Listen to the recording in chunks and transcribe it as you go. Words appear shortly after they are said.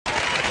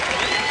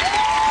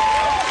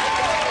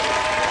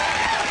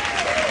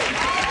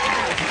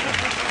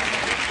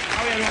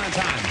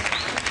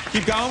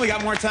Keep going. We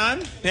got more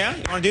time. Yeah?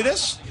 You want to do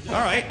this? All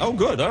right. Oh,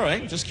 good. All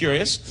right. Just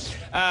curious.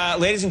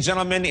 Ladies and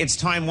gentlemen, it's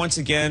time once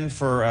again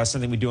for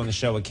something we do on the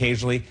show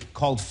occasionally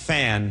called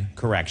fan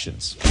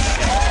corrections.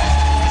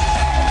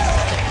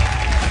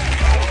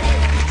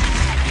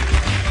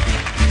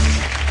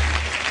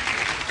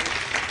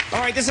 All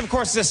right, this, of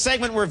course, is a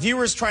segment where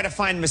viewers try to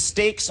find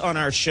mistakes on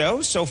our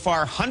show. So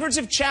far, hundreds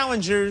of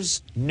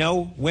challengers,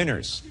 no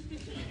winners.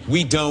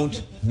 We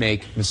don't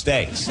make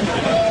mistakes.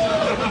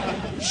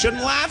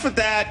 Shouldn't laugh at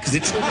that, because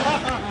it's...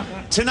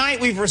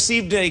 Tonight, we've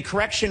received a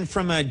correction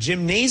from a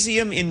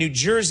gymnasium in New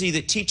Jersey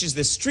that teaches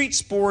the street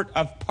sport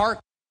of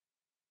parkour.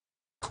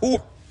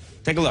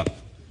 Take a look.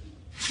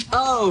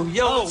 Oh,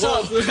 yo, what's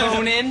up,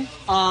 Conan?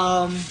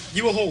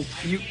 You a hold.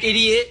 You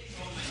idiot.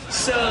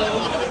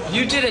 So,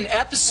 you did an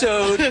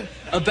episode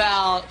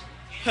about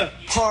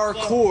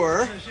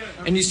parkour,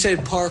 and you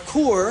said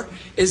parkour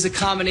is a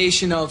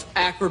combination of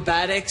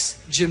acrobatics,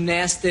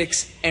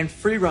 gymnastics, and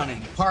free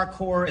running.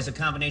 Parkour is a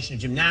combination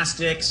of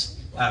gymnastics,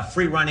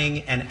 free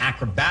running, and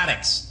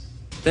acrobatics.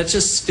 That's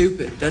just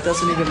stupid. That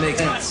doesn't even make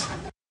sense.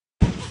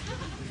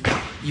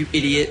 You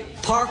idiot.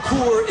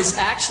 Parkour is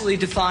actually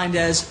defined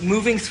as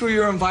moving through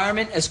your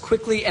environment as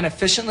quickly and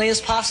efficiently as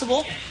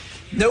possible.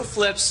 No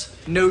flips,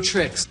 no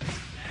tricks.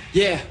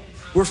 Yeah,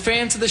 we're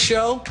fans of the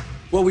show.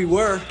 Well, we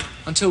were,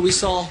 until we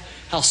saw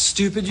how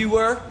stupid you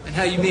were and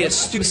how you made a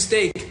stupid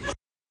mistake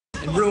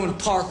and ruined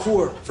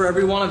parkour for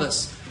every one of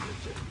us.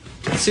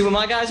 See what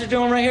my guys are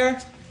doing right here?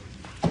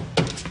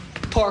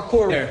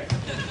 Parkour there.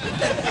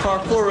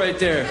 Parkour right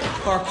there.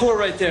 Parkour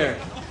right there.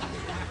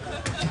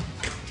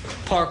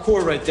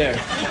 Parkour right there.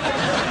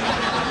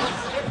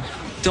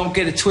 Don't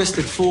get it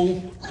twisted,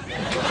 fool.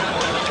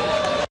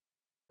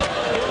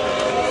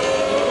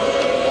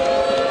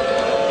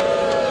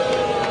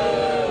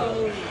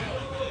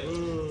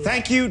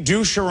 Thank you,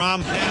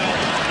 Dusharam.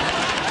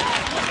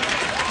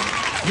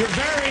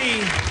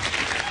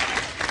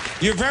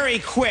 You're very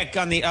quick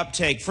on the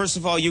uptake. First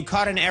of all, you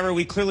caught an error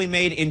we clearly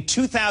made in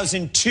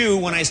 2002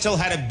 when I still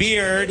had a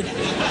beard.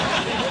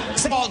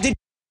 Second of all, did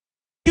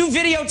you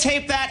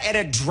videotape that at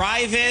a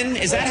drive-in?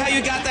 Is that how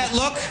you got that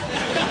look?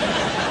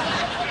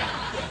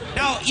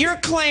 Now, your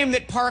claim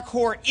that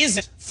parkour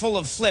isn't full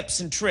of flips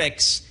and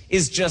tricks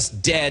is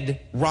just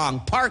dead wrong.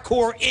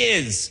 Parkour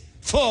is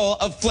full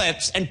of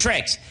flips and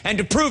tricks. And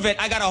to prove it,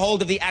 I got a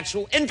hold of the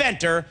actual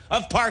inventor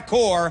of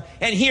parkour,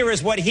 and here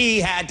is what he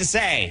had to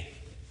say.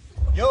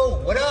 Yo,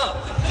 what up?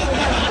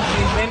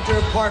 I'm the inventor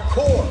of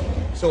parkour.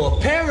 So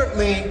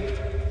apparently,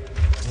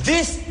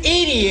 this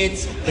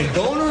idiot's been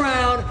going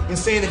around and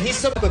saying that he's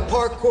some type of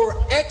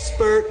parkour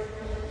expert,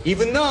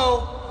 even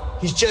though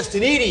he's just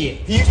an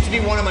idiot. He used to be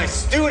one of my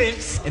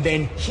students, and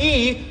then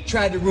he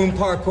tried to ruin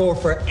parkour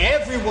for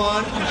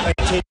everyone by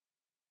taking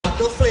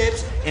the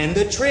flips and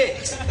the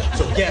tricks.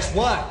 So guess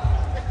what?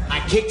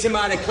 I kicked him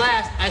out of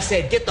class. I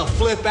said, get the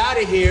flip out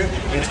of here,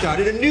 and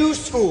started a new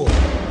school.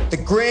 The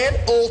Grand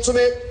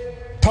Ultimate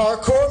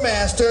Parkour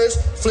Masters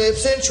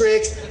Flips and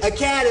Tricks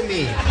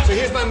Academy. So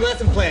here's my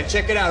lesson plan.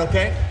 Check it out,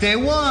 okay? Day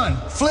 1,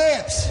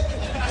 flips.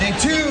 Day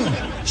 2,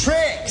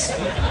 tricks.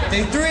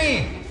 Day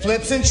 3,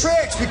 flips and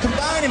tricks. We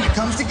combine them. It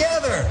comes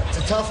together. It's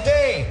a tough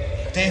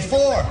day. Day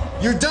 4,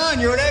 you're done.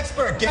 You're an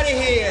expert. Get out of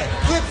here.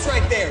 Flips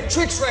right there.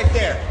 Tricks right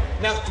there.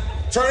 Now,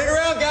 turn it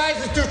around, guys.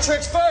 Let's do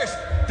tricks first.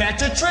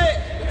 That's a trick.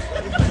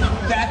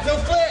 That's a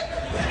flip.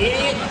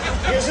 Idiot.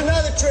 Here's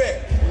another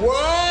trick.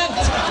 What?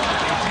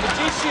 That's a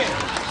magician.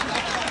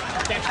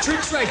 That's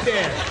tricks right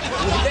there.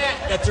 Look at that.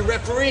 That's a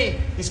referee.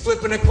 He's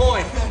flipping a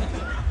coin.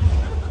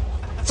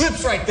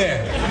 Flips right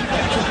there.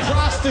 That's a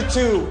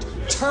prostitute.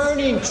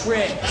 Turning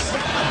tricks.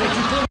 But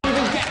you couldn't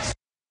even get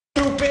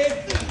stupid.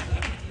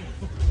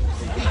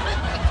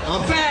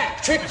 I'm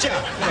back. Trick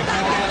jump.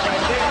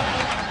 Right there.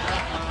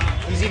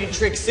 He's eating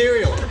trick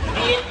cereal.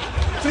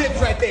 Flips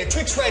right there.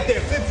 Tricks right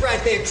there. Flips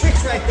right there.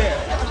 Tricks right there.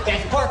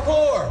 That's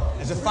parkour.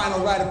 As a final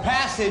rite of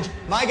passage,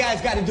 my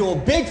guy's got to do a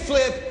big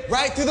flip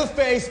right through the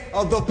face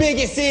of the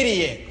biggest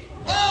idiot.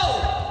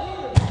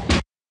 Oh!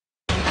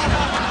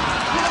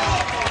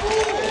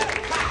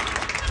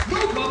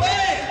 Luke, my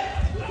man!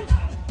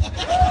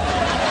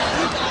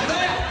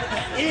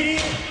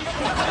 Idiot!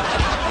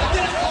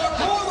 That's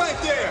parkour right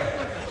there!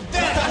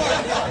 That's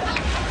parkour!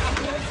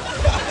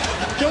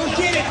 Don't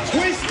get it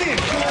twisted!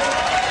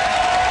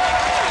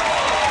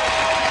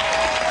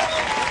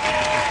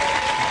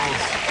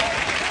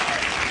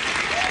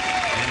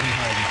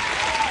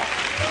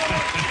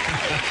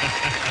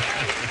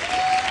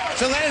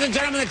 So, ladies and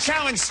gentlemen, the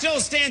challenge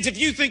still stands. If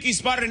you think you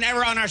spotted an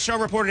error on our show,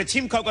 report it at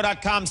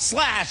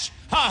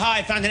TeamCoco.com/ha-ha,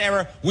 I found an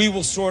error. We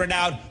will sort it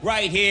out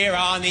right here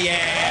on the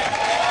air.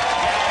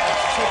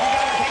 So if you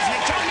got a case,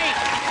 Tony,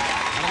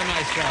 have a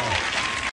nice show.